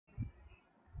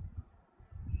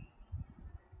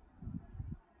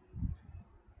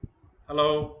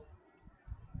Hello,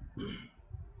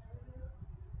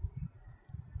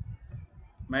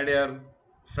 my dear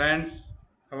friends.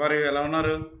 How are you? ఎలా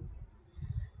ఉన్నారు?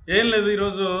 ఏం లేదు,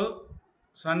 ఈరోజు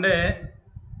సండే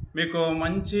మీకు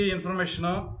మంచి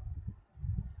ఇన్ఫర్మేషను.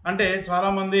 అంటే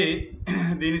చాలామంది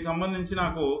దీనికి సంబంధించి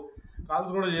నాకు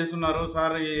కాల్స్ కూడా చేస్తున్నారు.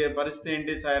 సార్, ఈ పరిస్థితి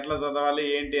ఏంటి, ఎట్లా చదవాలి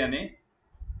ఏంటి అని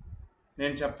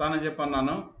నేను చెప్తానని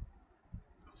చెప్పన్నాను.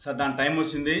 సార్, దాని టైం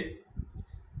వచ్చింది.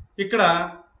 ఇక్కడ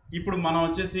ఇప్పుడు మనం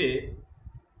వచ్చేసి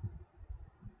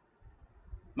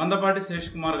మందపాటి శేష్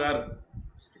కుమార్ గారు,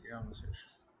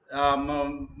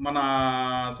 మన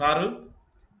సారు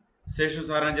శేషు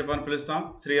సార్ అని చెప్పని పిలుస్తాం,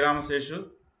 శ్రీరామ శేషు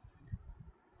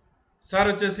సార్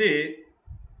వచ్చేసి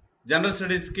జనరల్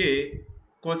స్టడీస్కి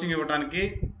కోచింగ్ ఇవ్వడానికి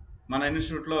మన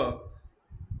ఇన్స్టిట్యూట్లో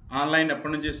ఆన్లైన్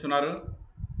ఎప్పటి నుంచి ఇస్తున్నారు.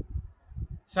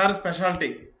 సార్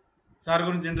స్పెషాలిటీ, సార్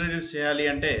గురించి ఇంట్రడ్యూస్ చేయాలి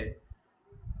అంటే,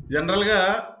 జనరల్గా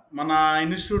మన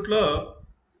ఇన్స్టిట్యూట్లో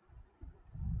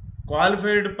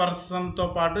క్వాలిఫైడ్ పర్సన్తో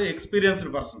పాటు ఎక్స్పీరియన్స్డ్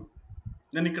పర్సన్.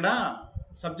 నేను ఇక్కడ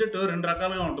సబ్జెక్టు రెండు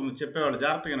రకాలుగా ఉంటుంది, చెప్పేవాళ్ళు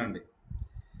జాగ్రత్తగానండి.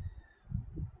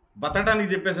 బతకడానికి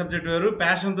చెప్పే సబ్జెక్ట్ వేరు,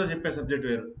 ప్యాషన్తో చెప్పే సబ్జెక్ట్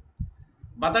వేరు.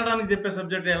 బతకడానికి చెప్పే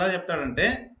సబ్జెక్ట్ ఎలా చెప్తాడంటే,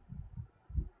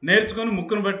 నేర్చుకొని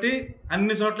ముక్కును బట్టి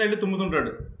అన్ని చోట్ల వెళ్ళి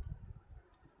తుమ్ముతుంటాడు.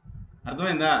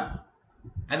 అర్థమైందా?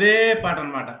 అదే పాట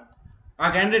అనమాట. ఆ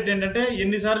క్యాండిడేట్ ఏంటంటే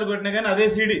ఎన్నిసార్లు కొట్టినా కానీ అదే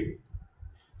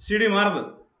సీడీ మారదు,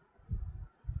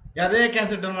 అదే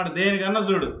క్యాసెట్ అనమాట. దేనికన్నా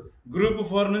చూడు, గ్రూప్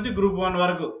 4 నుంచి గ్రూప్ 1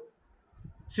 వరకు,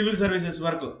 సివిల్ సర్వీసెస్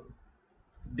వరకు,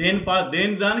 దేని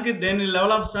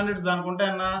లెవెల్ ఆఫ్ స్టాండర్డ్స్ దానికి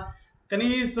ఉంటాయన్న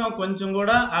కనీసం కొంచెం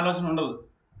కూడా ఆలోచన ఉండదు.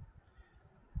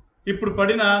 ఇప్పుడు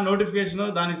పడిన నోటిఫికేషన్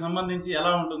దానికి సంబంధించి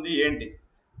ఎలా ఉంటుంది ఏంటి,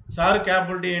 సార్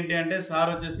క్యాపబిలిటీ ఏంటి అంటే, సార్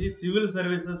వచ్చేసి సివిల్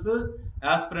సర్వీసెస్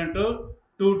యాస్పిరెంట్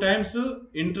 2 times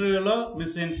ఇంటర్వ్యూలో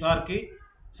మిస్ అయిన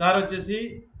సార్ వచ్చేసి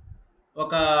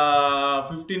ఒక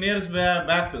 15 years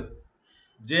బ్యాక్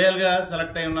జేఎల్గా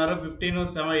సెలెక్ట్ అయి ఉన్నారు. 18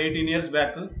 years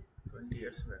back 20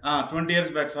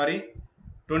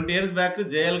 years back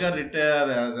జేఎల్గా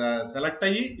select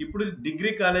అయ్యి ఇప్పుడు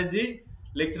డిగ్రీ కాలేజీ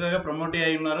లెక్చరర్గా ప్రమోట్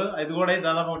అయి ఉన్నారు. అది కూడా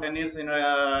దాదాపు ఒక 10 years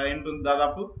ఉంటుంది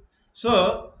దాదాపు. సో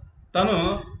తను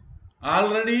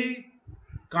already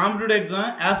competitive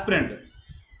exam aspirant.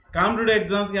 Competitive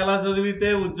ఎగ్జామ్స్కి ఎలా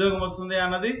చదివితే ఉద్యోగం వస్తుంది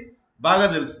అన్నది బాగా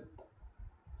తెలుసు.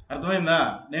 అర్థమైందా?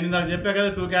 నేను ఇందాక చెప్పా కదా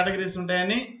 2 categories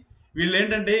ఉంటాయని. వీళ్ళు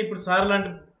ఏంటంటే, ఇప్పుడు సార్ లాంటి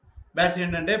బ్యాచ్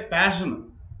ఏంటంటే ప్యాషన్.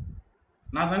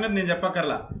 నా సంగతి నేను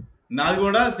చెప్పక్కర్లా, నాది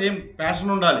కూడా సేమ్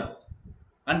ప్యాషన్ ఉండాలి.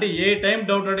 అంటే ఏ టైం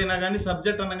డౌట్ అడిగినా కానీ,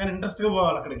 సబ్జెక్ట్ అన్నా కానీ ఇంట్రెస్ట్గా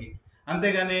పోవాలి అక్కడికి.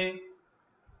 అంతేగాని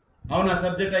అవునా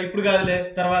సబ్జెక్ట్ ఇప్పుడు కాదులే,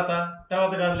 తర్వాత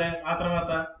కాదులే, ఆ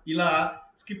తర్వాత, ఇలా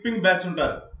స్కిప్పింగ్ బ్యాచ్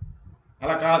ఉంటారు.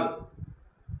 అలా కాదు.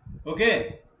 ఓకే,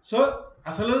 సో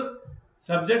అసలు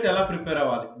సబ్జెక్ట్ ఎలా ప్రిపేర్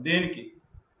అవ్వాలి, దేనికి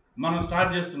మనం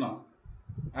స్టార్ట్ చేస్తున్నాం,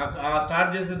 ఆ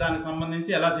స్టార్ట్ చేసే దానికి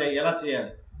సంబంధించి ఎలా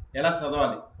చేయాలి, ఎలా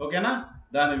చదవాలి, ఓకేనా?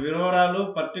 దాని వివరాలు,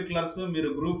 పర్టికులర్స్, మీరు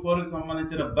గ్రూప్ 4కి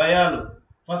సంబంధించిన భయాలు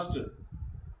ఫస్ట్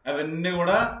అవన్నీ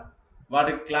కూడా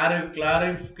వాటి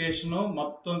క్లారిఫికేషను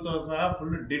మొత్తంతో సహా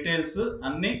ఫుల్ డీటెయిల్స్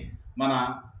అన్నీ మన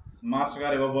మాస్టర్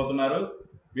గారు ఇవ్వబోతున్నారు.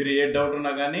 మీరు ఏ డౌట్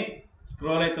ఉన్నా కానీ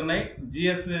స్క్రోల్ అవుతున్నాయి,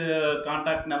 జిఎస్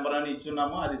కాంటాక్ట్ నెంబర్ అని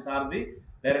ఇచ్చున్నాము, అది సార్ది.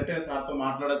 డైరెక్ట్గా సార్తో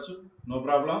మాట్లాడచ్చు, నో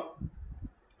ప్రాబ్లం.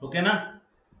 ఓకేనా?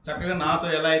 చక్కగా నాతో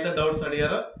ఎలా అయితే డౌట్స్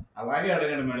అడిగారో అలాగే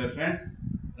అడగండి మై డియర్ ఫ్రెండ్స్.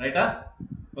 రైటా?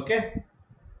 Okay,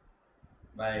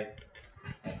 bye.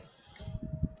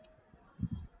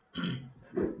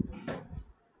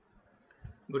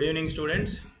 Good evening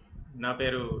students. నా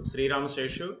పేరు శ్రీరామ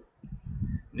శేషు.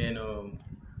 నేను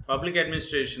పబ్లిక్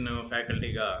అడ్మినిస్ట్రేషన్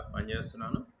ఫ్యాకల్టీగా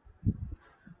పనిచేస్తున్నాను.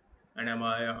 And I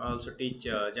also teach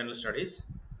general studies.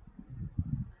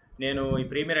 నేను ఈ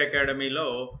ప్రీమియర్ అకాడమీలో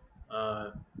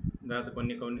గత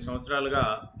కొన్ని సంవత్సరాలుగా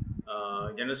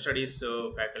జనరల్ స్టడీస్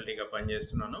ఫ్యాకల్టీగా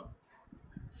పనిచేస్తున్నాను.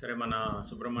 సరే, మన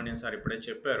సుబ్రహ్మణ్యం సార్ ఇప్పుడే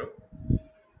చెప్పారు.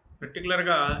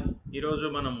 పర్టికులర్గా ఈరోజు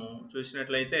మనము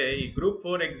చూసినట్లయితే ఈ గ్రూప్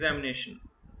 4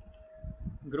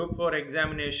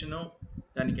 ఎగ్జామినేషను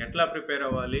దానికి ఎట్లా ప్రిపేర్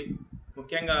అవ్వాలి,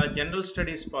 ముఖ్యంగా జనరల్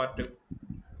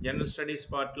స్టడీస్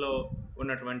పార్ట్లో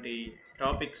ఉన్నటువంటి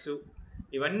టాపిక్స్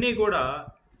ఇవన్నీ కూడా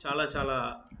చాలా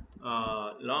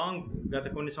గత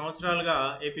కొన్ని సంవత్సరాలుగా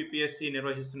ఏపీపీఎస్సి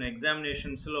నిర్వహిస్తున్న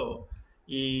ఎగ్జామినేషన్స్లో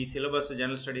ఈ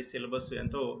జనరల్ స్టడీస్ సిలబస్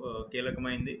ఎంతో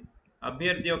కీలకమైంది.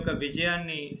 అభ్యర్థి యొక్క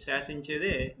విజయాన్ని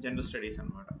శాసించేదే జనరల్ స్టడీస్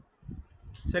అన్నమాట.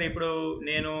 సరే, ఇప్పుడు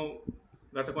నేను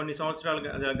గత కొన్ని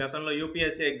సంవత్సరాలుగా గతంలో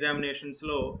యూపీఎస్సీ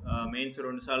ఎగ్జామినేషన్స్లో మెయిన్స్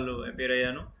 2 సార్లు అపేర్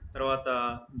అయ్యాను. తర్వాత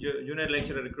junior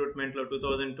lecturer రిక్రూట్మెంట్లో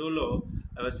 2002లో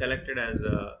I was selected as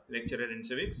lecturer in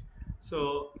civics. So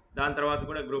దాని తర్వాత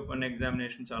కూడా గ్రూప్ 1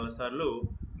 ఎగ్జామినేషన్ చాలాసార్లు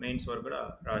మెయిన్స్ వరకు కూడా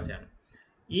రాశాను.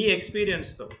 ఈ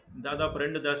ఎక్స్పీరియన్స్తో దాదాపు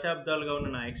 2 దశాబ్దాలుగా ఉన్న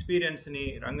నా ఎక్స్పీరియన్స్ని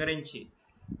రంగరించి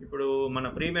ఇప్పుడు మన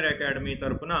ప్రీమియర్ అకాడమీ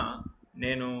తరపున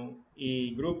నేను ఈ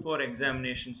గ్రూప్ 4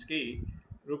 ఎగ్జామినేషన్స్కి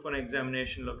గ్రూప్ 1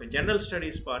 ఎగ్జామినేషన్లో ఒక జనరల్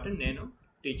స్టడీస్ పార్ట్ని నేను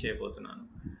టీచ్ అయిపోతున్నాను.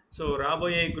 సో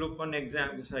రాబోయే గ్రూప్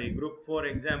 4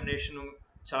 ఎగ్జామినేషన్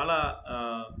చాలా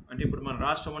అంటే ఇప్పుడు మన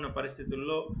రాష్ట్రం ఉన్న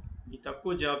పరిస్థితుల్లో ఈ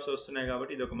తక్కువ జాబ్స్ వస్తున్నాయి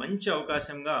కాబట్టి ఇది ఒక మంచి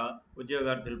అవకాశంగా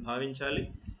ఉద్యోగార్థులు భావించాలి.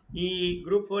 ఈ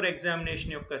గ్రూప్ 4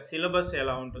 ఎగ్జామినేషన్ యొక్క సిలబస్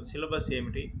ఎలా ఉంటుంది, సిలబస్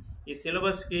ఏమిటి, ఈ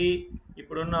సిలబస్కి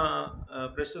ఇప్పుడున్న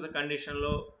ప్రస్తుత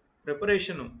కండిషన్లో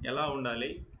ప్రిపరేషన్ ఎలా ఉండాలి,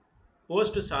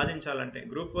 పోస్ట్ సాధించాలంటే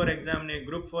గ్రూప్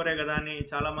 4 కదా అని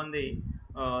చాలామంది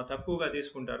తక్కువగా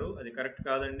తీసుకుంటారు. అది కరెక్ట్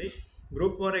కాదండి.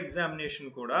 గ్రూప్ 4 ఎగ్జామినేషన్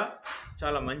కూడా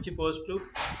చాలా మంచి పోస్టులు,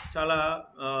 చాలా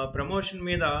ప్రమోషన్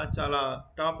మీద చాలా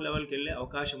టాప్ లెవెల్కి వెళ్ళే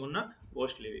అవకాశం ఉన్న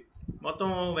పోస్టులు ఇవి. మొత్తం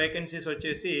వేకెన్సీస్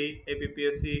వచ్చేసి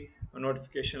ఏపీపీఎస్సి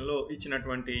నోటిఫికేషన్లో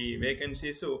ఇచ్చినటువంటి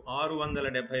వేకెన్సీస్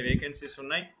 670 వేకెన్సీస్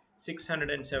ఉన్నాయి,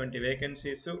 670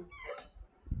 వేకెన్సీస్.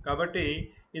 కాబట్టి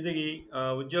ఇది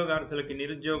ఉద్యోగార్థులకి,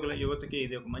 నిరుద్యోగుల యువతకి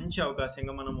ఇది ఒక మంచి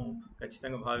అవకాశంగా మనము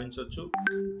ఖచ్చితంగా భావించవచ్చు.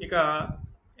 ఇక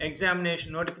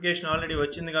ఎగ్జామినేషన్ నోటిఫికేషన్ ఆల్రెడీ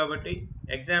వచ్చింది కాబట్టి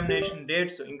ఎగ్జామినేషన్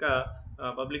డేట్స్ ఇంకా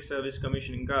పబ్లిక్ సర్వీస్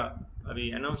కమిషన్ ఇంకా అవి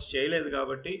అనౌన్స్ చేయలేదు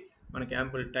కాబట్టి మనకి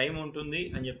యాంపుల్ టైం ఉంటుంది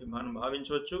అని చెప్పి మనం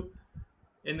భావించవచ్చు.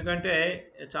 ఎందుకంటే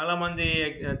చాలామంది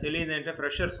తెలియదు అంటే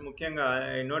ఫ్రెషర్స్ ముఖ్యంగా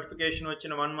నోటిఫికేషన్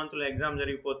వచ్చిన 1 మంత్లో ఎగ్జామ్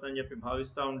జరిగిపోతుందని చెప్పి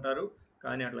భావిస్తూ ఉంటారు.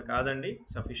 కానీ అట్లా కాదండి,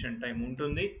 సఫిషియెంట్ టైం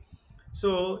ఉంటుంది. సో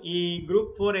ఈ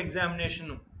గ్రూప్ 4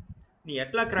 ఎగ్జామినేషన్ని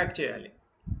ఎట్లా క్రాక్ చేయాలి,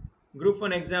 గ్రూప్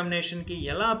 1 ఎగ్జామినేషన్కి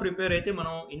ఎలా ప్రిపేర్ అయితే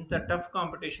మనం ఇంత టఫ్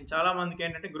కాంపిటీషన్, చాలామందికి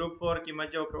ఏంటంటే గ్రూప్ 4కి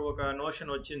మధ్య ఒక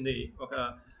నోషన్ వచ్చింది, ఒక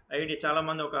ఐడియా,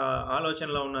 చాలామంది ఒక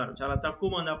ఆలోచనలో ఉన్నారు, చాలా తక్కువ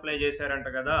మంది అప్లై చేశారంట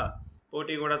కదా,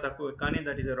 పోటీ కూడా తక్కువ. కానీ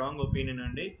that is a wrong opinion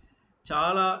అండి.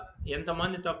 చాలా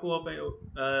ఎంతమంది తక్కువ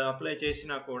అప్లై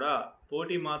చేసినా కూడా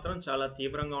పోటీ మాత్రం చాలా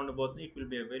తీవ్రంగా ఉండబోతుంది. It will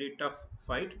be a very tough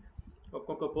fight.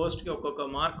 ఒక్కొక్క పోస్ట్కి ఒక్కొక్క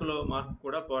మార్కు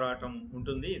కూడా పోరాటం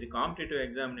ఉంటుంది. ఇది కాంపిటేటివ్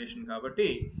ఎగ్జామినేషన్ కాబట్టి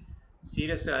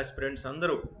సీరియస్ ఆస్పిరెంట్స్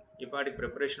అందరూ ఇప్పటికి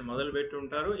ప్రిపరేషన్ మొదలుపెట్టి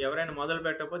ఉంటారు. ఎవరైనా మొదలు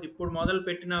పెట్టకపోతే ఇప్పుడు మొదలు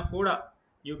పెట్టినా కూడా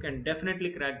you can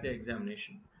definitely crack the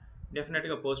examination,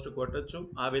 డెఫినెట్గా పోస్ట్ కొట్టచ్చు.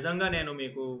 ఆ విధంగా నేను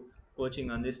మీకు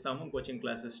కోచింగ్ అందిస్తాము, కోచింగ్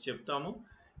క్లాసెస్ చెప్తాము.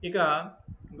 ఇక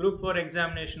గ్రూప్ 4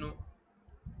 ఎగ్జామినేషను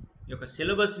యొక్క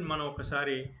సిలబస్ని మనం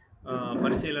ఒకసారి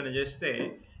పరిశీలన చేస్తే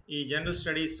ఈ జనరల్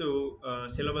స్టడీస్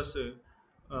సిలబస్,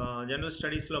 జనరల్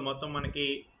స్టడీస్లో మొత్తం మనకి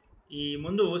ఈ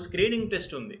ముందు స్క్రీనింగ్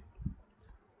టెస్ట్ ఉంది.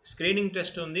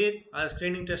 ఆ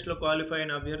స్క్రీనింగ్ టెస్ట్లో క్వాలిఫై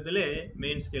అయిన అభ్యర్థులే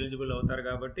మెయిన్స్కి ఎలిజిబుల్ అవుతారు.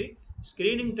 కాబట్టి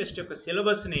స్క్రీనింగ్ టెస్ట్ యొక్క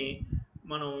సిలబస్ని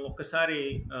మనం ఒక్కసారి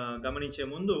గమనించే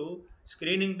ముందు,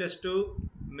 స్క్రీనింగ్ టెస్టు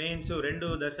మెయిన్స్ 2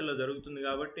 దశల్లో జరుగుతుంది.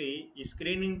 కాబట్టి ఈ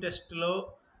స్క్రీనింగ్ టెస్ట్లో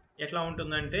ఎట్లా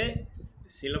ఉంటుందంటే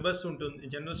సిలబస్ ఉంటుంది,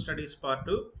 జనరల్ స్టడీస్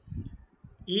పార్టు.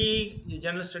 ఈ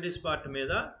జనరల్ స్టడీస్ పార్ట్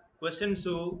మీద క్వశ్చన్స్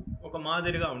ఒక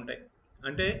మాదిరిగా ఉంటాయి.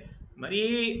 అంటే మరీ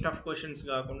టఫ్ క్వశ్చన్స్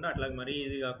కాకుండా, అట్లాగే మరీ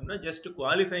ఈజీ కాకుండా, జస్ట్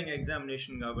క్వాలిఫైయింగ్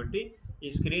ఎగ్జామినేషన్ కాబట్టి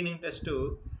ఈ స్క్రీనింగ్ టెస్ట్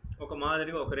ఒక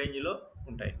మాదిరిగా ఒక రేంజ్లో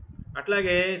ఉంటాయి.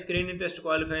 అట్లాగే స్క్రీనింగ్ టెస్ట్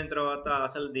క్వాలిఫై అయిన తర్వాత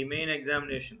అసలు ది మెయిన్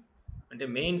ఎగ్జామినేషన్ అంటే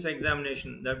mains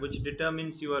examination, that which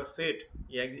determines your fate,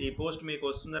 ఈ పోస్ట్ మీకు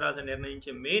వస్తుందో రాసా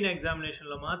నిర్ణయించే మెయిన్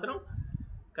ఎగ్జామినేషన్లో మాత్రం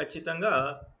ఖచ్చితంగా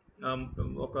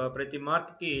ప్రతి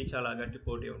మార్క్కి చాలా గట్టి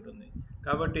పోటీ ఉంటుంది.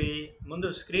 కాబట్టి ముందు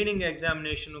స్క్రీనింగ్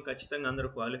ఎగ్జామినేషన్ ఖచ్చితంగా అందరూ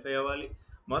క్వాలిఫై అవ్వాలి.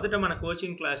 మొదట మన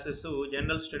కోచింగ్ క్లాసెస్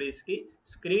జనరల్ స్టడీస్కి,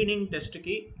 స్క్రీనింగ్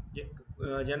టెస్ట్కి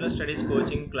జనరల్ స్టడీస్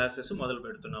కోచింగ్ క్లాసెస్ మొదలు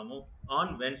పెడుతున్నాము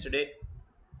ఆన్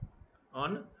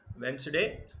వెన్స్డే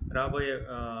రాబోయే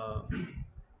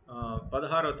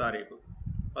 16వ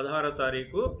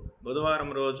తారీఖు బుధవారం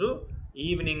రోజు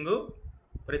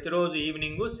ప్రతిరోజు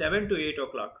ఈవినింగ్ 7 to 8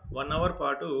 o'clock 1 hour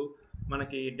పాటు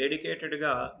మనకి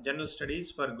డెడికేటెడ్గా general studies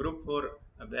for group 4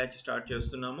 batch start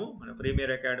చేస్తున్నాము. మన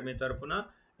ప్రీమియర్ అకాడమీ తరఫున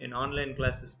నేను ఆన్లైన్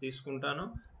క్లాసెస్ తీసుకుంటాను.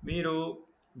 మీరు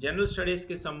జనరల్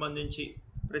స్టడీస్కి సంబంధించి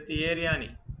ప్రతి ఏరియాని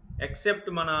ఎక్సెప్ట్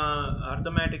మన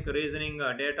అర్థమెటిక్, రీజనింగ్,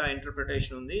 డేటా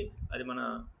ఇంటర్ప్రిటేషన్ ఉంది, అది మన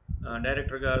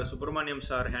డైరెక్టర్ గారు సుబ్రహ్మణ్యం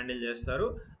సార్ హ్యాండిల్ చేస్తారు.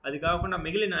 అది కాకుండా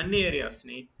మిగిలిన అన్ని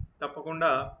ఏరియాస్ని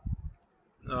తప్పకుండా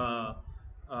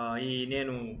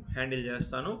నేను హ్యాండిల్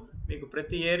చేస్తాను. మీకు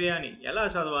ప్రతి ఏరియాని ఎలా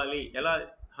చదవాలి, ఎలా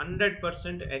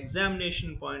 100%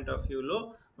 ఎగ్జామినేషన్ పాయింట్ ఆఫ్ వ్యూలో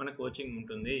మన కోచింగ్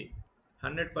ఉంటుంది.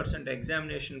 100%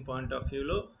 ఎగ్జామినేషన్ పాయింట్ ఆఫ్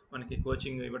వ్యూలో మనకి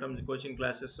కోచింగ్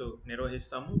క్లాసెస్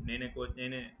నిర్వహిస్తాము. నేనే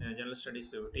జనరల్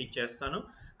స్టడీస్ టీచ్ చేస్తాను.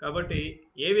 కాబట్టి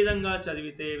ఏ విధంగా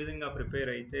చదివితే, ఏ విధంగా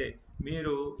ప్రిపేర్ అయితే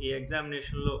మీరు ఈ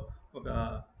ఎగ్జామినేషన్లో ఒక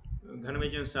ఘన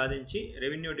విజయం సాధించి,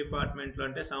 రెవెన్యూ డిపార్ట్మెంట్లో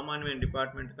అంటే సామాన్యమైన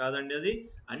డిపార్ట్మెంట్ కాదండి, అది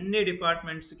అన్ని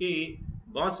డిపార్ట్మెంట్స్కి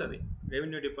బాస్. అది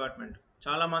రెవెన్యూ డిపార్ట్మెంట్.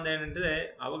 చాలామంది ఏంటంటే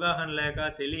అవగాహన లేక,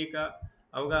 తెలియక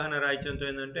అవగాహన రాహిత్యంతో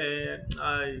ఏంటంటే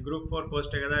గ్రూప్ 4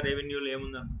 పోస్టే కదా, రెవెన్యూలో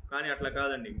ఏముందని. కానీ అట్లా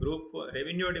కాదండి.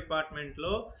 రెవెన్యూ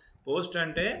డిపార్ట్మెంట్లో పోస్ట్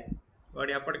అంటే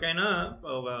వాడు ఎప్పటికైనా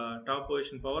ఒక టాప్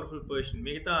పొజిషన్, పవర్ఫుల్ పొజిషన్.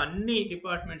 మిగతా అన్ని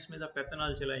డిపార్ట్మెంట్స్ మీద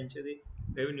పెత్తనాలు చెలాయించేది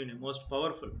రెవెన్యూని, మోస్ట్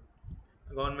పవర్ఫుల్.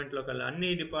 గవర్నమెంట్లో కల్లా అన్ని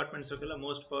డిపార్ట్మెంట్స్లో కల్లా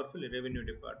మోస్ట్ పవర్ఫుల్ రెవెన్యూ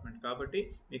డిపార్ట్మెంట్. కాబట్టి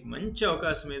మీకు మంచి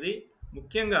అవకాశం ఇది.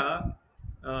 ముఖ్యంగా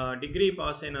డిగ్రీ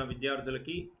పాస్ అయిన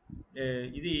విద్యార్థులకి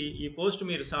ఈ పోస్ట్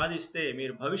మీరు సాధిస్తే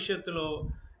మీరు భవిష్యత్తులో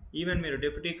ఈవెన్ మీరు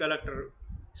డిప్యూటీ కలెక్టర్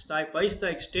పై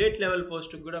స్థాయికి స్టేట్ లెవెల్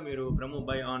పోస్ట్కి కూడా మీరు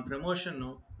ప్రమోషన్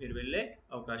మీరు వెళ్ళే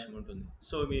అవకాశం ఉంటుంది.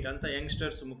 సో మీరంతా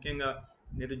యంగ్స్టర్స్, ముఖ్యంగా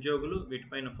నిరుద్యోగులు,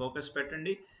 వీటిపైన ఫోకస్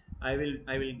పెట్టండి.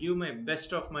 I will give my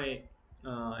best of my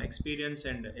experience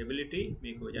and ability.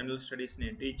 మీకు జనరల్ స్టడీస్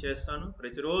నేను టీచ్ చేస్తాను.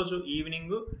 ప్రతిరోజు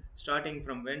ఈవినింగ్ స్టార్టింగ్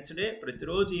ఫ్రమ్ వెన్స్డే,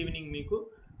 ప్రతిరోజు ఈవినింగ్ మీకు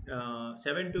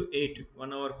 7 to 8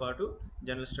 1 hour పాటు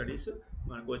జనరల్ స్టడీస్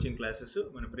మన కోచింగ్ క్లాసెస్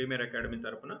మన ప్రీమియర్ అకాడమీ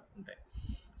తరఫున ఉంటాయి.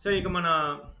 సరే, ఇక మన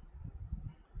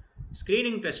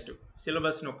స్క్రీనింగ్ టెస్ట్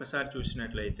సిలబస్ని ఒక్కసారి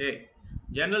చూసినట్లయితే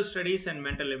general studies and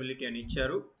mental ability అని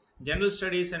ఇచ్చారు. జనరల్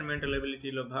స్టడీస్ అండ్ మెంటల్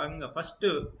ఎబిలిటీలో భాగంగా ఫస్ట్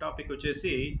టాపిక్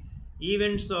వచ్చేసి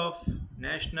events of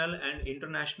national and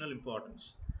international importance.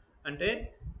 అంటే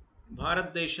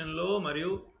భారతదేశంలో మరియు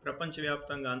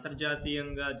ప్రపంచవ్యాప్తంగా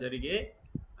అంతర్జాతీయంగా జరిగే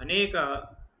అనేక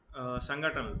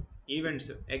సంఘటనలు, ఈవెంట్స్.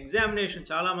 ఎగ్జామినేషన్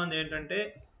చాలామంది ఏంటంటే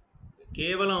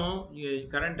కేవలం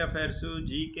కరెంట్ అఫైర్స్,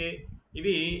 జీకే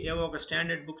ఇవి ఏవో ఒక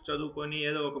స్టాండర్డ్ బుక్ చదువుకొని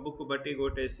ఏదో ఒక బుక్ బట్టి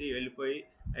కొట్టేసి వెళ్ళిపోయి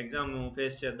ఎగ్జామ్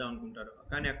ఫేస్ చేద్దాం అనుకుంటారు.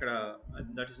 కానీ అక్కడ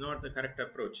that is not the correct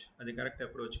approach. అది కరెక్ట్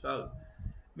అప్రోచ్ కాదు.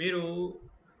 మీరు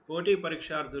పోటీ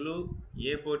పరీక్షార్థులు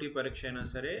ఏ పోటీ పరీక్ష అయినా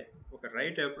సరే ఒక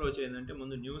రైట్ అప్రోచ్ ఏంటంటే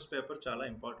ముందు న్యూస్ పేపర్ చాలా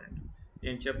ఇంపార్టెంట్.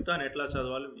 నేను చెప్తాను ఎట్లా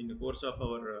చదవాలి in course of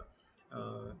our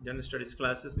general studies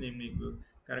classes. నేను మీకు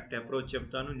కరెక్ట్ అప్రోచ్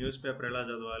చెప్తాను. న్యూస్ పేపర్ ఎలా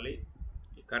చదవాలి,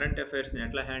 ఈ కరెంట్ అఫైర్స్ని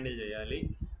ఎట్లా హ్యాండిల్ చేయాలి,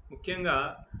 ముఖ్యంగా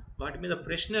వాటి మీద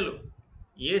ప్రశ్నలు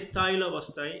ఏ స్థాయిలో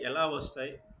వస్తాయి, ఎలా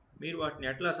వస్తాయి, మీరు వాటిని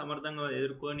ఎట్లా సమర్థంగా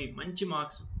ఎదుర్కొని మంచి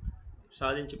మార్క్స్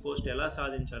సాధించి పోస్ట్ ఎలా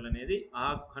సాధించాలనేది ఆ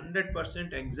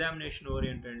 100% ఎగ్జామినేషన్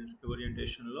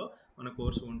ఓరియంటేషన్లో మన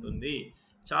కోర్సు ఉంటుంది.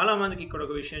 చాలామందికి ఇక్కడ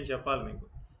ఒక విషయం చెప్పాలి మీకు.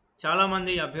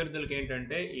 చాలామంది అభ్యర్థులకి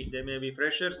ఏంటంటే they may be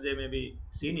freshers, they may be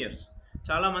seniors.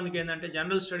 చాలామందికి ఏంటంటే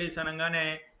జనరల్ స్టడీస్ అనగానే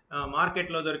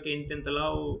మార్కెట్లో దొరికే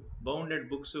ఇంతింతలావు బౌండెడ్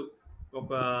బుక్స్,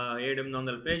 ఒక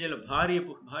 700-800 పేజీల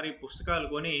భారీ పుస్తకాలు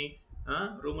కొని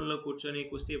రూముల్లో కూర్చొని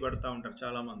కుస్తీ పడుతూ ఉంటారు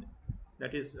చాలామంది.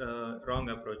 That is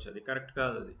wrong approach. అది కరెక్ట్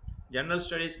కాదు. అది జనరల్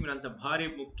స్టడీస్ మీరు అంత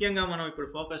ముఖ్యంగా మనం ఇప్పుడు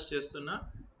ఫోకస్ చేస్తున్న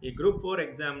ఈ గ్రూప్ 4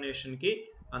 ఎగ్జామినేషన్కి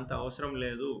అంత అవసరం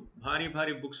లేదు.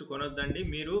 భారీ బుక్స్ కొనొద్దండి.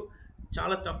 మీరు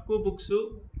చాలా తక్కువ బుక్స్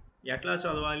ఎట్లా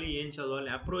చదవాలి, ఏం చదవాలి,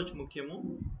 అప్రోచ్ ముఖ్యము.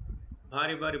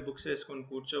 భారీ బుక్స్ వేసుకొని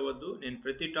కూర్చోవద్దు. నేను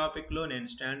ప్రతి టాపిక్లో నేను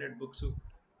స్టాండర్డ్ బుక్స్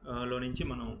లో నుంచి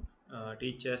మనం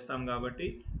టీచ్ చేస్తాం. కాబట్టి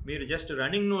మీరు జస్ట్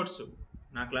రన్నింగ్ నోట్స్,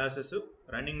 నా క్లాసెస్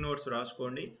రన్నింగ్ నోట్స్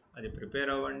రాసుకోండి, అది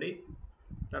ప్రిపేర్ అవ్వండి.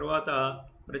 తర్వాత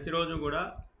ప్రతిరోజు కూడా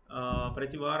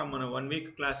ప్రతి వారం మనం 1 వీక్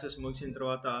క్లాసెస్ ముగిసిన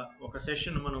తర్వాత ఒక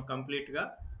సెషన్ మనం కంప్లీట్గా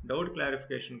డౌట్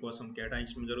క్లారిఫికేషన్ కోసం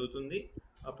కేటాయించడం జరుగుతుంది.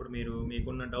 అప్పుడు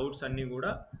మీకున్న డౌట్స్ అన్నీ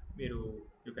కూడా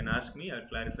you can ask me, I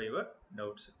clarify your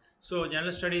doubts. So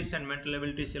general studies and mental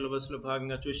ability సిలబస్లో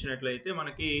భాగంగా చూసినట్లయితే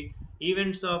మనకి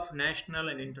events of national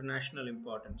and international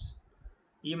importance.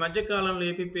 ఈ మధ్యకాలంలో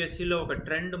ఏపీపీఎస్సీలో ఒక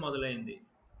ట్రెండ్ మొదలైంది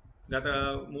గత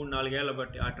 3-4 ఏళ్ల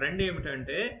బట్టి. ఆ ట్రెండ్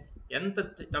ఏమిటంటే ఎంత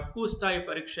తక్కువ స్థాయి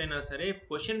పరీక్ష అయినా సరే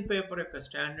క్వశ్చన్ పేపర్ యొక్క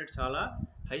స్టాండర్డ్ చాలా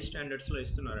హై స్టాండర్డ్స్లో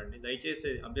ఇస్తున్నారండి.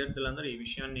 దయచేసి అభ్యర్థులందరూ ఈ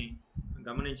విషయాన్ని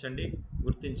గమనించండి,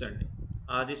 గుర్తించండి.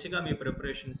 ఆ దిశగా మీ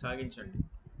ప్రిపరేషన్ సాగించండి.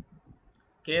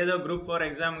 ఏదో గ్రూప్ 4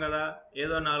 ఎగ్జామ్ కదా,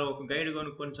 ఏదో ఒక గైడ్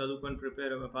కొనుక్కొని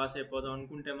చదువుకొని పాస్ అయిపోదాం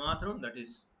అనుకుంటే మాత్రం that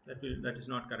is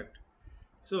not correct.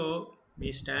 So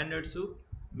me standards,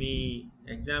 me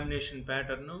examination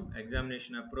pattern,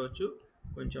 examination approach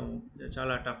కొంచెం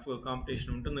చాలా టఫ్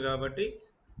కాంపిటీషన్ ఉంటుంది. కాబట్టి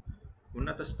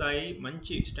ఉన్నత స్థాయి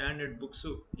మంచి స్టాండర్డ్ బుక్స్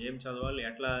ఏం చదవాలి,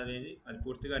 ఎట్లా అనేది అది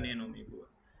పూర్తిగా నేను మీకు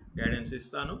గైడెన్స్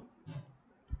ఇస్తాను.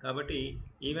 కాబట్టి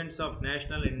events of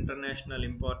national and international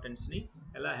ఇంపార్టెన్స్ని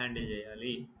ఎలా హ్యాండిల్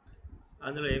చేయాలి,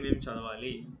 అందులో ఏమేమి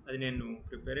చదవాలి, అది నేను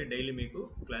డైలీ మీకు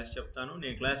క్లాస్ చెప్తాను.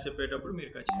 నేను క్లాస్ చెప్పేటప్పుడు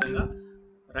మీరు ఖచ్చితంగా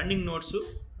రన్నింగ్ నోట్స్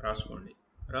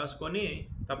రాసుకొని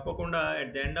తప్పకుండా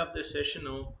at the end of the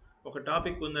session ఒక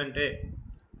టాపిక్ ఉందంటే,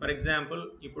 ఫర్ ఎగ్జాంపుల్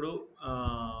ఇప్పుడు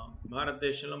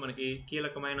భారతదేశంలో మనకి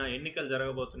కీలకమైన ఎన్నికలు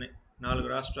జరగబోతున్నాయి. 4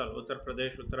 రాష్ట్రాలు,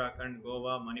 ఉత్తరప్రదేశ్, ఉత్తరాఖండ్,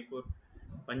 గోవా, మణిపూర్,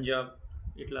 పంజాబ్,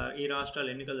 ఇట్లా ఈ రాష్ట్రాలు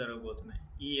ఎన్నికలు జరగబోతున్నాయి.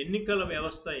 ఈ ఎన్నికల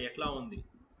వ్యవస్థ ఎట్లా ఉంది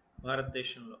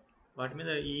భారతదేశంలో, వాటి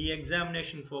మీద ఈ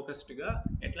ఎగ్జామినేషన్ ఫోకస్డ్గా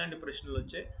ఎట్లాంటి ప్రశ్నలు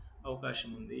వచ్చే అవకాశం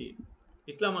ఉంది.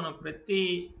 ఇట్లా మనం ప్రతి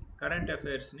కరెంట్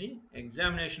అఫైర్స్ని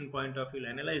ఎగ్జామినేషన్ పాయింట్ ఆఫ్ వ్యూలో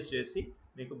అనలైజ్ చేసి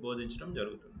మీకు బోధించడం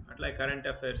జరుగుతుంది. అట్లాగే కరెంట్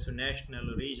అఫైర్స్, నేషనల్,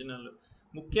 రీజనల్.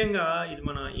 ముఖ్యంగా ఇది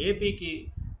మన ఏపీకి,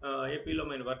 ఏపీలో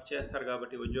మీరు వర్క్ చేస్తారు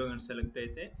కాబట్టి ఉద్యోగాన్ని సెలెక్ట్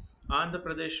అయితే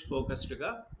ఆంధ్రప్రదేశ్ ఫోకస్డ్గా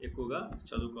ఎక్కువగా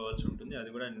చదువుకోవాల్సి ఉంటుంది. అది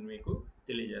కూడా నేను మీకు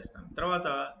తెలియజేస్తాను. తర్వాత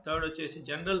థర్డ్ వచ్చేసి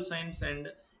general science and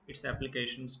its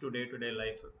applications to day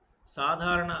life.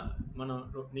 సాధారణ మన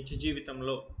నిత్య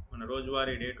జీవితంలో, మన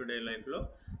రోజువారీ టు డే లైఫ్లో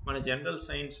మన జనరల్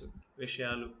సైన్స్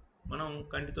విషయాలు, మనం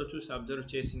కంటితో చూసి అబ్జర్వ్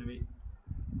చేసినవి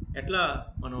ఎట్లా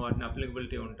మనం వాటిని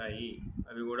అప్లికబిలిటీ ఉంటాయి,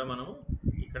 అవి కూడా మనం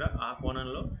ఇక్కడ ఆ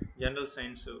కోణంలో జనరల్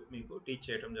సైన్స్ మీకు టీచ్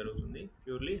చేయడం జరుగుతుంది.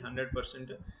 ప్యూర్లీ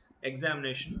 100%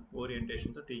 ఎగ్జామినేషన్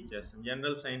ఓరియంటేషన్తో టీచ్ చేస్తాం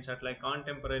జనరల్ సైన్స్. అట్లా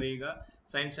కాంటెంపరీగా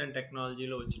సైన్స్ అండ్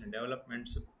టెక్నాలజీలో వచ్చిన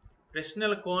డెవలప్మెంట్స్,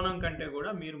 ప్రశ్నల కోణం కంటే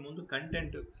కూడా మీరు ముందు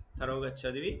కంటెంట్ తరువుగా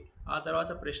చదివి ఆ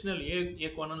తర్వాత ప్రశ్నలు ఏ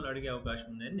కోణంలో అడిగే అవకాశం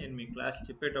ఉందని నేను మీ క్లాస్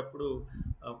చెప్పేటప్పుడు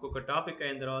ఒక్కొక్క టాపిక్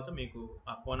అయిన తర్వాత మీకు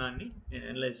ఆ కోణాన్ని నేను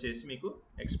అనలైజ్ చేసి మీకు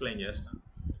ఎక్స్ప్లెయిన్ చేస్తాను.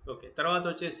 ఓకే, తర్వాత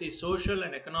వచ్చేసి social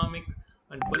and economic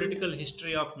and political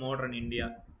history of modern India.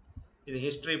 ఇది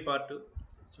history part,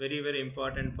 it's very very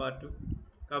important part.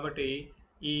 కాబట్టి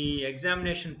ఈ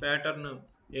ఎగ్జామినేషన్ ప్యాటర్న్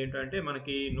ఏంటంటే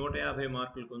మనకి 150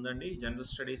 మార్కులకు ఉందండి జనరల్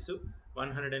స్టడీస్,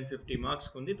 150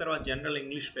 మార్క్స్కి ఉంది. తర్వాత జనరల్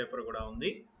ఇంగ్లీష్ పేపర్ కూడా ఉంది,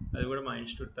 అది కూడా మా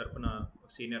ఇన్స్టిట్యూట్ తరఫున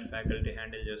సీనియర్ ఫ్యాకల్టీ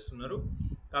హ్యాండిల్ చేస్తున్నారు.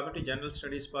 కాబట్టి జనరల్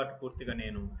స్టడీస్ పార్ట్ పూర్తిగా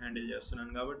నేను హ్యాండిల్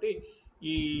చేస్తున్నాను. కాబట్టి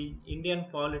ఈ ఇండియన్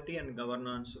పాలిటీ అండ్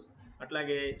గవర్నాన్స్,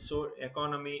 అట్లాగే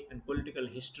economy and political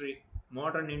history,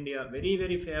 modern India, very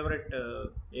very favourite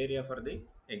area for the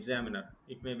examiner.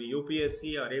 It may be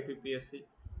UPSC are APPSC,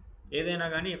 ఏదైనా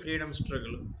కానీ ఫ్రీడమ్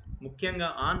స్ట్రగుల్, ముఖ్యంగా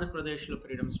ఆంధ్రప్రదేశ్లో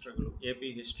ఫ్రీడమ్ స్ట్రగుల్, ఏపీ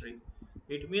హిస్టరీ,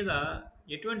 వీటి మీద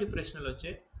ఎటువంటి ప్రశ్నలు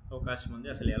వచ్చే అవకాశం ఉంది,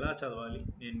 అసలు ఎలా చదవాలి,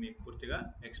 నేను మీకు పూర్తిగా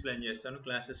ఎక్స్ప్లెయిన్ చేస్తాను.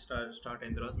 క్లాసెస్ స్టార్ట్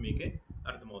అయిన తర్వాత మీకే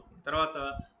అర్థమవుతుంది. తర్వాత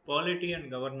polity and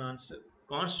governance,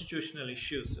 constitutional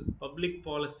issues, public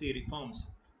policy reforms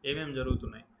ఏమేమి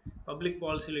జరుగుతున్నాయి, పబ్లిక్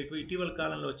పాలసీలో ఇటీవల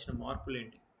కాలంలో వచ్చిన మార్పులు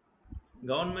ఏంటి,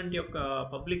 గవర్నమెంట్ యొక్క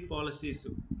పబ్లిక్ పాలసీస్,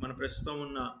 మన ప్రస్తుతం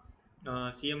ఉన్న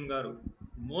సీఎం గారు,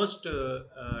 మోస్ట్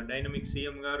డైనమిక్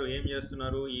సీఎం గారు ఏం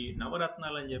చేస్తున్నారు, ఈ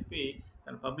నవరత్నాలు అని చెప్పి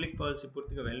తన పబ్లిక్ పాలసీ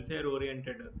పూర్తిగా వెల్ఫేర్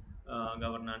ఓరియంటెడ్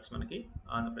గవర్నాన్స్ మనకి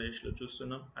ఆంధ్రప్రదేశ్లో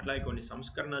చూస్తున్నాం. అట్లాగే కొన్ని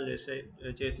సంస్కరణలు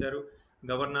చేశారు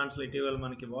గవర్నాన్స్లో. ఇటీవల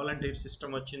మనకి వాలంటీర్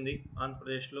సిస్టమ్ వచ్చింది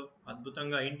ఆంధ్రప్రదేశ్లో,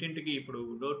 అద్భుతంగా ఇంటింటికి ఇప్పుడు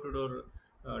door to door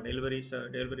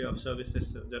delivery of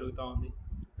services జరుగుతూ ఉంది,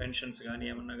 పెన్షన్స్ కానీ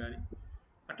ఏమన్నా కానీ.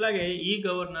 అట్లాగే ఈ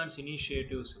గవర్నాన్స్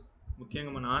ఇనిషియేటివ్స్,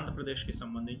 ముఖ్యంగా మన ఆంధ్రప్రదేశ్కి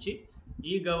సంబంధించి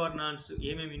ఈ గవర్నాన్స్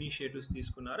ఏమేమి ఇనిషియేటివ్స్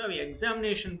తీసుకున్నారో అవి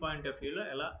ఎగ్జామినేషన్ పాయింట్ ఆఫ్ వ్యూలో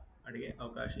ఎలా అడిగే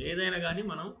అవకాశం. ఏదైనా కానీ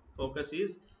మనం focus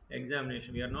is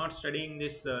examination. We are not studying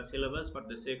this syllabus for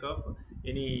the sake of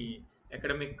any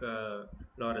academic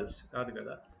laurels కాదు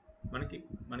కదా.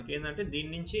 మనకి ఏంటంటే దీని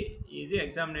నుంచి ఇది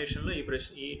ఎగ్జామినేషన్లో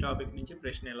ఈ టాపిక్ నుంచి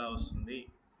ప్రశ్న ఎలా వస్తుంది,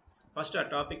 ఫస్ట్ ఆ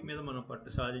టాపిక్ మీద మనం పట్టు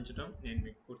సాధించడం నేను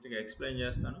మీకు పూర్తిగా ఎక్స్ప్లెయిన్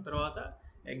చేస్తాను. తర్వాత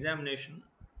ఎగ్జామినేషన్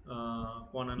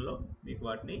కోణంలో మీకు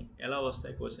వాటిని ఎలా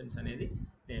వస్తాయి క్వశ్చన్స్ అనేది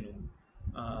నేను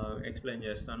ఎక్స్ప్లెయిన్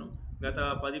చేస్తాను. గత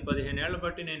 10-15 ఏళ్ల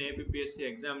బట్టి నేను ఏపీపీఎస్సీ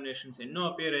ఎగ్జామినేషన్స్ ఎన్నో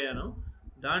అపేర్ అయ్యాను.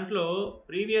 దాంట్లో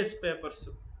ప్రీవియస్ పేపర్స్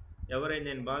ఎవరైనా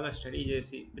నేను బాగా స్టడీ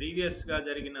చేసి ప్రీవియస్గా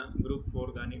జరిగిన గ్రూప్ 4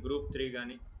 కానీ గ్రూప్ 3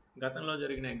 కానీ గతంలో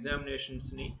జరిగిన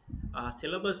ఎగ్జామినేషన్స్ని, ఆ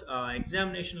సిలబస్, ఆ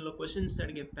ఎగ్జామినేషన్లో క్వశ్చన్స్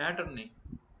అడిగే ప్యాటర్న్ని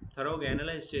తరోగా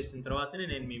అనలైజ్ చేసిన తర్వాతనే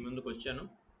నేను మీ ముందుకు వచ్చాను.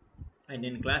 అండ్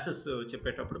నేను క్లాసెస్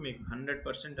చెప్పేటప్పుడు మీకు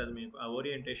 100% అది మీకు ఆ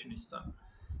ఓరియంటేషన్ ఇస్తాను.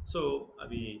 సో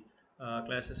అవి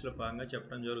క్లాసెస్లో భాగంగా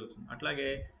చెప్పడం జరుగుతుంది. అట్లాగే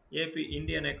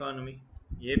ఇండియన్ ఎకానమీ,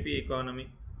 ఏపీ ఎకానమీ,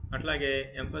 అట్లాగే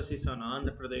emphasis on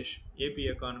Andhra Pradesh, AP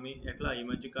economy, ఎట్లా ఈ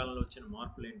మధ్యకాలంలో వచ్చిన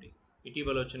మార్పులు ఏంటి,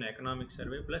 ఇటీవల వచ్చిన economic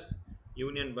survey plus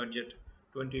union budget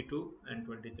 22 and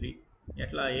 23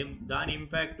 ఎట్లా దాని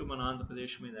ఇంపాక్ట్ మన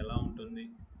ఆంధ్రప్రదేశ్ మీద ఎలా ఉంటుంది,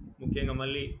 ముఖ్యంగా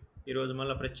మళ్ళీ ఈరోజు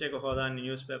మళ్ళీ ప్రత్యేక హోదాని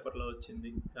న్యూస్ పేపర్లో వచ్చింది,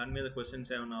 దాని మీద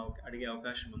క్వశ్చన్స్ ఏమైనా అడిగే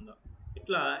అవకాశం ఉందా,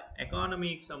 ఇట్లా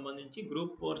ఎకానమీకి సంబంధించి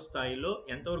గ్రూప్ 4 స్థాయిలో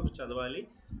ఎంతవరకు చదవాలి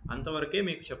అంతవరకే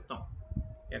మీకు చెప్తాం.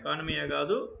 ఎకానమీయే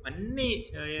కాదు అన్ని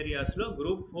ఏరియాస్లో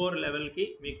గ్రూప్ 4 లెవెల్కి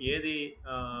మీకు ఏది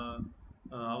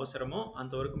అవసరమో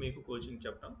అంతవరకు మీకు కోచింగ్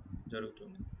చెప్పడం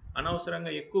జరుగుతుంది.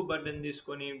 అనవసరంగా ఎక్కువ బర్డెన్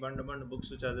తీసుకొని బండ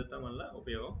బుక్స్ చదవటం వల్ల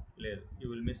ఉపయోగం లేదు. You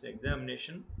will miss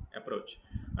examination approach.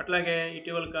 అట్లాగే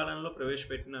ఇటీవల కాలంలో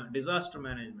ప్రవేశపెట్టిన డిజాస్టర్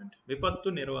మేనేజ్మెంట్, విపత్తు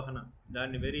నిర్వహణ,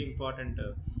 దాన్ని వెరీ ఇంపార్టెంట్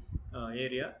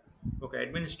ఏరియా. ఒక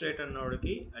అడ్మినిస్ట్రేటర్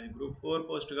అన్నవాడికి అది గ్రూప్ 4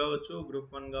 పోస్ట్ కావచ్చు,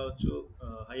 గ్రూప్ 1 కావచ్చు,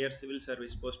 హయ్యర్ సివిల్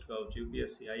సర్వీస్ పోస్ట్ కావచ్చు,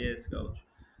 యూపీఎస్సీ, ఐఏఎస్ కావచ్చు,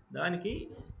 దానికి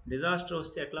డిజాస్టర్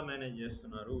వస్తే ఎట్లా మేనేజ్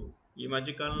చేస్తున్నారు. ఈ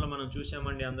మధ్యకాలంలో మనం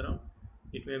చూసామండి అందరం,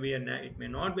 it may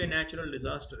not be natural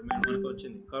disaster. మనకు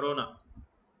వచ్చింది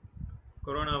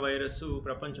కరోనా వైరస్,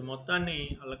 ప్రపంచం మొత్తాన్ని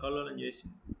అల్లకల్లోలం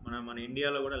చేసింది. మన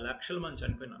ఇండియాలో కూడా లక్షల మంది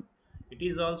చనిపోయినారు. It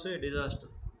is also a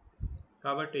disaster.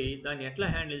 కాబట్టి దాన్ని ఎట్లా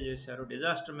హ్యాండిల్ చేశారు?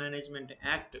 డిజాస్టర్ మేనేజ్మెంట్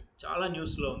యాక్ట్ చాలా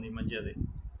న్యూస్లో ఉంది ఈ మధ్య. అది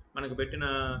మనకు పెట్టిన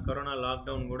కరోనా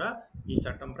లాక్డౌన్ కూడా ఈ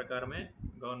చట్టం ప్రకారమే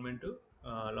గవర్నమెంట్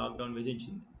లాక్డౌన్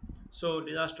విధించింది. సో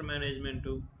డిజాస్టర్ మేనేజ్మెంట్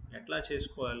ఎట్లా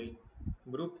చేసుకోవాలి,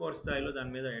 గ్రూప్ 4 స్థాయిలో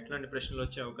దాని మీద ఎట్లాంటి ప్రశ్నలు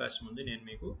వచ్చే అవకాశం ఉంది, నేను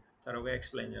మీకు త్వరగా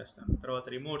ఎక్స్ప్లెయిన్ చేస్తాను. తర్వాత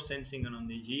రిమోట్ సెన్సింగ్ అని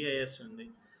ఉంది, జిఐఎస్ ఉంది,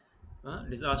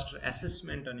 డిజాస్టర్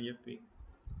అసెస్మెంట్ అని చెప్పి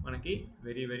మనకి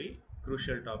వెరీ వెరీ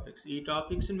క్రూషియల్ టాపిక్స్. ఈ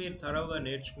టాపిక్స్ మీరు త్వరగా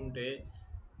నేర్చుకుంటే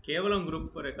కేవలం గ్రూప్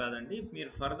 4 కాదండి,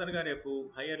 మీరు ఫర్దర్గా రేపు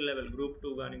హయ్యర్ లెవెల్ గ్రూప్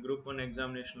 2 కానీ గ్రూప్ 1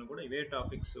 ఎగ్జామినేషన్లో కూడా ఇవే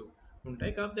టాపిక్స్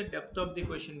ఉంటాయి. కాకపోతే depth of the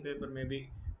question paper maybe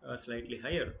slightly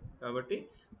higher. కాబట్టి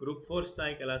గ్రూప్ 4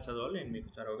 స్థాయికి ఎలా చదవాలో నేను మీకు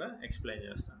త్వరగా ఎక్స్ప్లెయిన్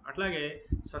చేస్తాను. అట్లాగే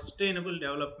sustainable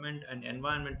development and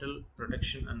environmental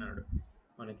protection అన్నాడు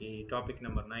మనకి topic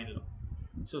number 9లో.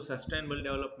 So sustainable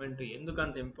development ఎందుకు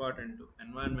అంత ఇంపార్టెంట్,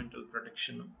 ఎన్వైరన్మెంటల్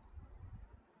ప్రొటెక్షన్,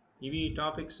 ఇవి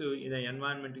టాపిక్స్. ఇది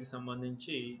ఎన్వైరన్మెంట్కి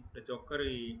సంబంధించి ప్రతి ఒక్కరు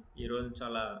ఈరోజు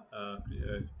చాలా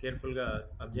కేర్ఫుల్గా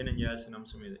అధ్యయనం చేయాల్సిన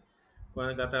అంశం ఇది.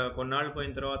 గత కొన్నాళ్ళు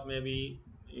పోయిన తర్వాత maybe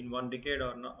in 1 decade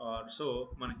are so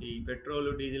మనకి పెట్రోల్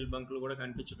డీజిల్ బంకులు కూడా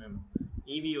కనిపించమేమో.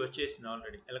 ఈవీ వచ్చేసింది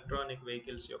ఆల్రెడీ. ఎలక్ట్రానిక్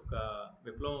వెహికల్స్ యొక్క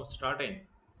విప్లవం స్టార్ట్ అయింది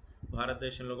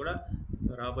భారతదేశంలో కూడా.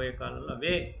 రాబోయే కాలంలో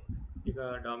అవే ఇక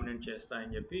డామినేట్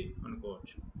చేస్తాయని చెప్పి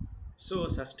అనుకోవచ్చు. So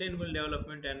sustainable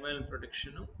development, environment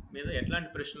protection మీద ఎట్లాంటి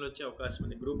ప్రశ్నలు వచ్చే అవకాశం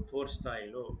ఉంది గ్రూప్ 4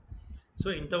 స్థాయిలో. సో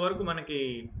ఇంతవరకు మనకి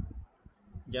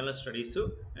general studies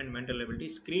and mental ability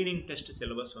screening test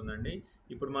syllabus ఉందండి.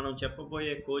 ఇప్పుడు మనం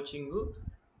చెప్పబోయే కోచింగు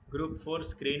గ్రూప్ 4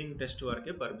 స్క్రీనింగ్ టెస్ట్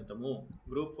వరకే పరిమితము.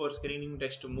 గ్రూప్ 4 స్క్రీనింగ్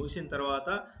టెస్ట్ ముగిసిన తర్వాత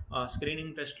ఆ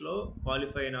స్క్రీనింగ్ టెస్ట్లో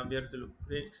క్వాలిఫై అయిన అభ్యర్థులు,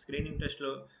 స్క్రీనింగ్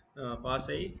టెస్ట్లో పాస్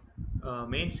అయ్యి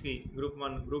మెయిన్స్కి గ్రూప్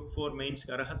 1 గ్రూప్ 4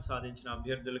 మెయిన్స్కి అర్హత సాధించిన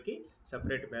అభ్యర్థులకి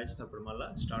సపరేట్ బ్యాచెస్ అప్పుడు మళ్ళీ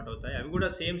స్టార్ట్ అవుతాయి. అవి కూడా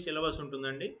సేమ్ సిలబస్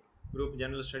ఉంటుందండి, group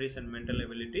general studies and mental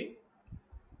ability.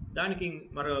 దానికి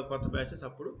మరో కొత్త బ్యాచెస్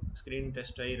అప్పుడు స్క్రీనింగ్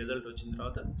టెస్ట్ అయ్యి రిజల్ట్ వచ్చిన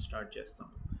తర్వాత స్టార్ట్ చేస్తాం.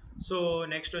 సో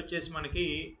నెక్స్ట్ వచ్చేసి మనకి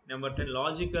number 10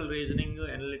 logical reasoning,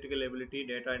 analytical ability,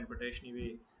 data interpretation. ఇవి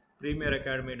ప్రీమియర్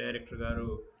అకాడమీ డైరెక్టర్ గారు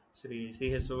శ్రీ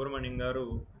సిహెచ్ సుబ్రహ్మణ్యం గారు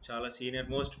చాలా సీనియర్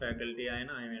మోస్ట్ ఫ్యాకల్టీ. ఆయన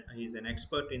is an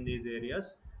expert in these areas.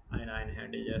 ఆయన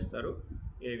హ్యాండిల్ చేస్తారు.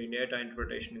 ఏవి డేటా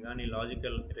ఇంటర్ప్రిటేషన్ కానీ,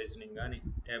 లాజికల్ రీజనింగ్ కానీ,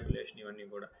 ట్యాబులేషన్, ఇవన్నీ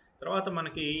కూడా. తర్వాత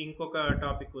మనకి ఇంకొక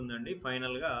టాపిక్ ఉందండి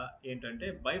ఫైనల్గా, ఏంటంటే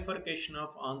bifurcation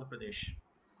of Andhra Pradesh.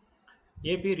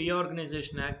 AP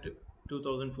reorganisation act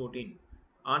 2014,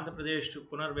 Andhra Pradesh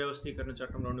పునర్వ్యవస్థీకరణ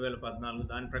చట్టం 2014,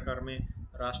 దాని ప్రకారమే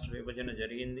రాష్ట్ర విభజన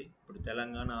జరిగింది. ఇప్పుడు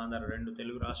తెలంగాణ, ఆంధ్ర 2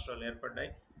 తెలుగు రాష్ట్రాలు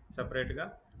ఏర్పడ్డాయి సపరేట్గా.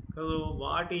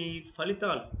 వాటి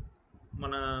ఫలితాలు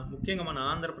ముఖ్యంగా మన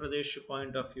ఆంధ్రప్రదేశ్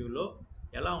పాయింట్ ఆఫ్ వ్యూలో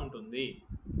ఎలా ఉంటుంది?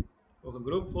 ఒక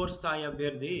గ్రూప్ 4 స్థాయి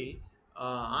అభ్యర్థి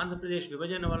ఆంధ్రప్రదేశ్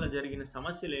విభజన వల్ల జరిగిన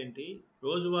సమస్యలు ఏంటి,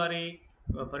 రోజువారీ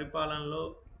పరిపాలనలో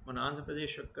మన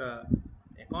ఆంధ్రప్రదేశ్ యొక్క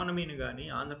ఎకానమీని కానీ,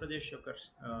 ఆంధ్రప్రదేశ్ యొక్క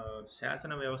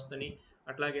శాసన వ్యవస్థని,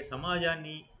 అట్లాగే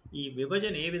సమాజాన్ని ఈ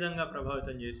విభజన ఏ విధంగా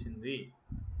ప్రభావితం చేసింది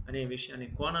అనే విషయాన్ని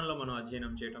కోణంలో మనం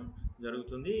అధ్యయనం చేయడం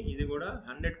జరుగుతుంది. ఇది కూడా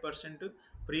 100%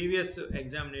 ప్రీవియస్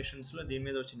ఎగ్జామినేషన్స్లో దీని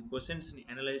మీద వచ్చిన క్వశ్చన్స్ని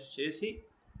అనలైజ్ చేసి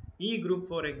ఈ గ్రూప్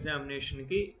 4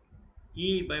 ఎగ్జామినేషన్కి ఈ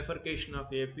bifurcation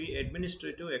of AP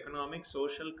administrative, economic,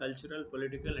 social, cultural,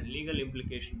 political and legal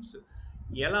implications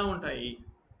ఎలా ఉంటాయి,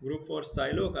 గ్రూప్ 4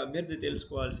 స్థాయిలో ఒక అభ్యర్థి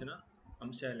తెలుసుకోవాల్సిన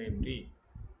అంశాలు ఏమిటి,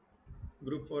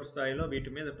 గ్రూప్ 4 స్థాయిలో వీటి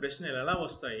మీద ప్రశ్నలు ఎలా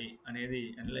వస్తాయి అనేది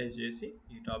అనలైజ్ చేసి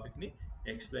ఈ టాపిక్ని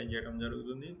ఎక్స్ప్లెయిన్ చేయడం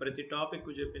జరుగుతుంది. ప్రతి టాపిక్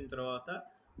చెప్పిన తర్వాత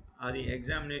అది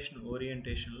ఎగ్జామినేషన్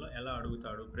ఓరియంటేషన్లో ఎలా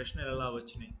అడుగుతాడు, ప్రశ్నలు ఎలా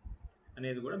వచ్చినాయి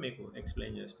అనేది కూడా మీకు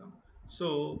ఎక్స్ప్లెయిన్ చేస్తాం. సో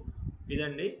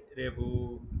ఇదండి, రేపు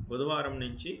బుధవారం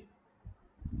నుంచి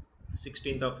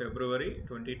 16th of February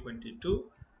 2022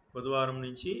 బుధవారం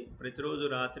నుంచి ప్రతిరోజు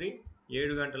రాత్రి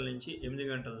 7 గంటల నుంచి 8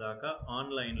 గంటల దాకా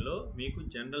ఆన్లైన్లో మీకు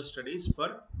general studies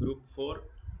for group 4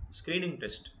 screening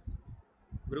test,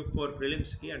 group 4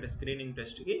 ప్రిలిమ్స్కి అంటే స్క్రీనింగ్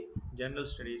టెస్ట్కి జనరల్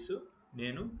స్టడీస్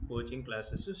నేను కోచింగ్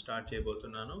క్లాసెస్ స్టార్ట్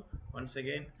చేయబోతున్నాను. Once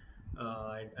again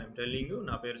I'm telling you,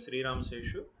 నా పేరు శ్రీరామ్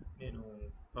శేషు. నేను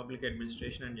public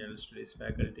administration and general studies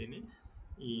ఫ్యాకల్టీని.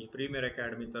 ఈ ప్రీమియర్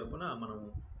అకాడమీ తరఫున మనం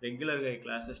రెగ్యులర్గా ఈ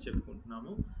క్లాసెస్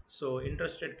చెప్పుకుంటున్నాము. సో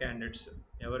ఇంట్రెస్టెడ్ క్యాండిడేట్స్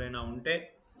ఎవరైనా ఉంటే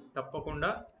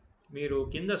తప్పకుండా మీరు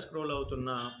కింద స్క్రోల్ అవుతున్న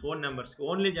ఫోన్ నెంబర్స్కి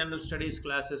ఓన్లీ జనరల్ స్టడీస్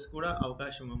క్లాసెస్ కూడా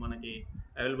అవకాశం మనకి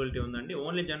అవైలబిలిటీ ఉందండి.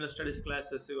 ఓన్లీ జనరల్ స్టడీస్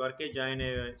క్లాసెస్ వరకే జాయిన్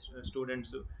అయ్యే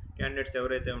స్టూడెంట్స్, క్యాండిడేట్స్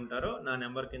ఎవరైతే ఉంటారో నా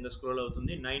నెంబర్ కింద స్క్రోల్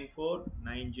అవుతుంది,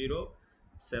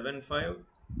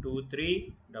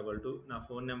 9490752322 నా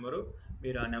ఫోన్ నెంబరు.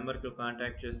 మీరు ఆ నెంబర్కి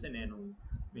కాంటాక్ట్ చేస్తే నేను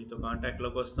మీతో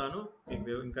కాంటాక్ట్లోకి వస్తాను.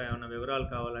 మీకు ఇంకా ఏమైనా వివరాలు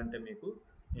కావాలంటే మీకు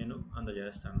నేను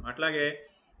అందజేస్తాను. అట్లాగే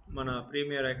మన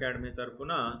ప్రీమియర్ అకాడమీ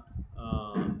తరఫున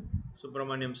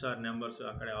సుబ్రహ్మణ్యం సార్ నెంబర్స్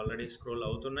అక్కడ ఆల్రెడీ స్క్రోల్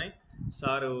అవుతున్నాయి.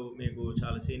 సారు మీకు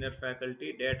చాలా senior faculty,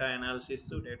 data analysis,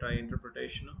 data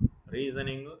interpretation,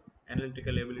 reasoning,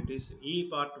 analytical abilities, ఈ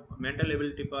పార్ట్ మెంటల్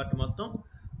ఎబిలిటీ పార్ట్ మొత్తం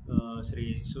శ్రీ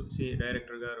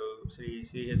డైరెక్టర్ గారు శ్రీ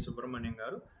సిహెచ్ సుబ్రహ్మణ్యం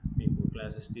గారు మీకు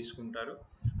క్లాసెస్ తీసుకుంటారు.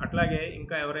 అట్లాగే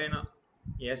ఇంకా ఎవరైనా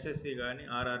ఎస్ఎస్సి కానీ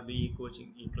ఆర్ఆర్బి ఈ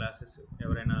కోచింగ్ ఈ క్లాసెస్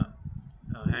ఎవరైనా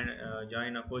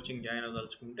కోచింగ్ జాయిన్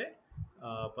అవ్వదలుచుకుంటే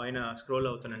పైన స్క్రోల్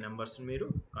అవుతున్న నెంబర్స్ని మీరు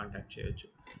కాంటాక్ట్ చేయొచ్చు.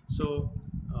 సో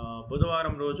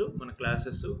బుధవారం రోజు మన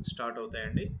క్లాసెస్ స్టార్ట్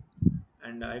అవుతాయండి.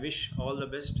 And I wish all the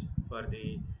best for the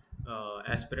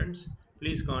aspirants.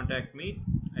 Please contact me.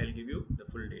 I'll give you the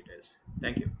full details.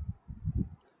 Thank you.